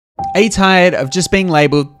Are you tired of just being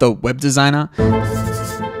labeled the web designer?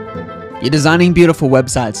 You're designing beautiful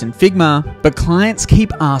websites in Figma, but clients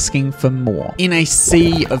keep asking for more. In a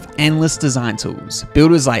sea of endless design tools,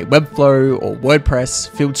 builders like Webflow or WordPress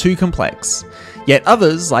feel too complex. Yet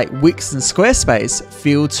others like Wix and Squarespace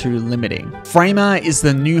feel too limiting. Framer is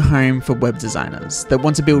the new home for web designers that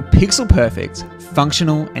want to build pixel perfect,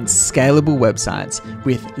 functional and scalable websites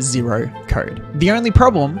with zero code. The only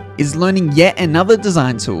problem is learning yet another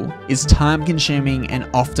design tool is time consuming and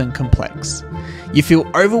often complex. You feel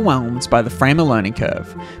overwhelmed by the Framer learning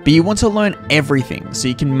curve, but you want to learn everything so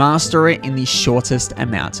you can master it in the shortest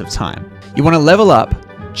amount of time. You want to level up,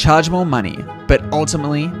 charge more money, but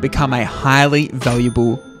ultimately become a highly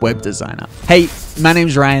valuable web designer. Hey, my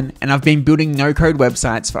name's Ryan, and I've been building no-code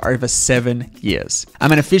websites for over 7 years.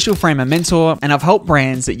 I'm an official Framer mentor, and I've helped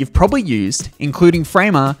brands that you've probably used, including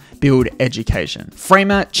Framer, build education.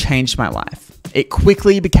 Framer changed my life. It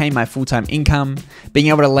quickly became my full-time income, being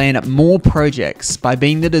able to land more projects by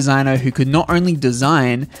being the designer who could not only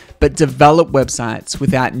design, but develop websites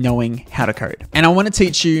without knowing how to code. And I want to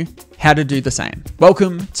teach you how to do the same.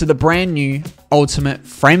 Welcome to the brand new Ultimate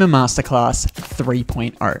Framer Masterclass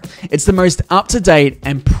 3.0. It's the most up-to-date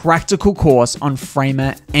and practical course on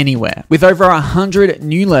Framer anywhere. With over 100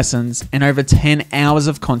 new lessons and over 10 hours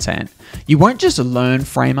of content, you won't just learn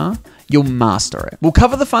Framer, you'll master it. We'll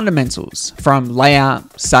cover the fundamentals from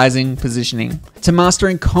layout, sizing, positioning, to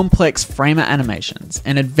mastering complex Framer animations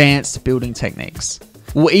and advanced building techniques.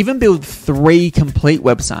 We'll even build 3 complete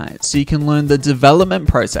websites so you can learn the development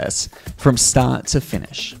process from start to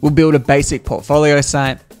finish. We'll build a basic portfolio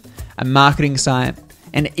site, a marketing site,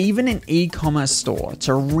 and even an e-commerce store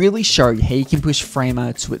to really show how you can push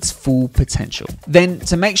Framer to its full potential. Then,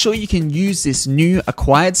 to make sure you can use this new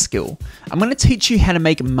acquired skill, I'm going to teach you how to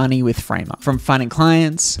make money with Framer, from finding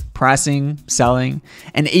clients, pricing, selling,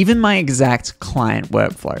 and even my exact client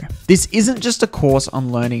workflow. This isn't just a course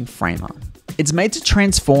on learning Framer. It's made to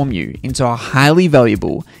transform you into a highly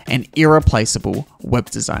valuable and irreplaceable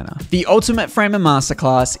web designer. The Ultimate Framer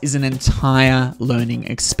Masterclass is an entire learning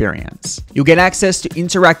experience. You'll get access to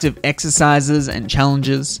interactive exercises and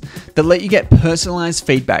challenges that let you get personalized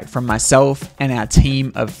feedback from myself and our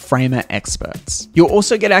team of Framer experts. You'll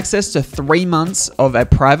also get access to 3 months of a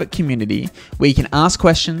private community where you can ask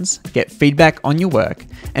questions, get feedback on your work,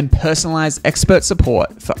 and personalized expert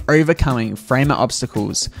support for overcoming Framer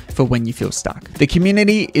obstacles for when you feel stuck. The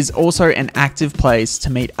community is also an active place to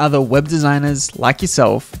meet other web designers like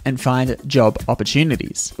yourself and find job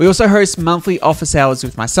opportunities. We also host monthly office hours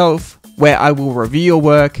with myself where I will review your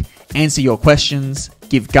work, answer your questions,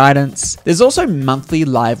 give guidance. There's also monthly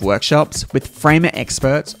live workshops with Framer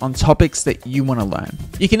experts on topics that you want to learn.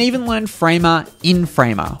 You can even learn Framer in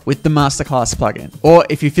Framer with the Masterclass plugin. Or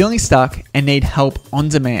if you're feeling stuck and need help on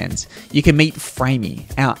demand, you can meet Framey,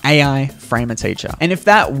 our AI Framer teacher. And if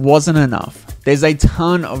that wasn't enough, there's a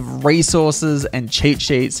ton of resources and cheat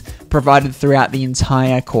sheets provided throughout the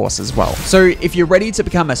entire course as well. So if you're ready to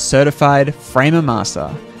become a certified Framer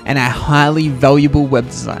Master and a highly valuable web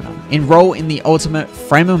designer, enroll in the Ultimate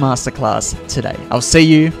Framer Masterclass today. I'll see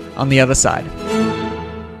you on the other side.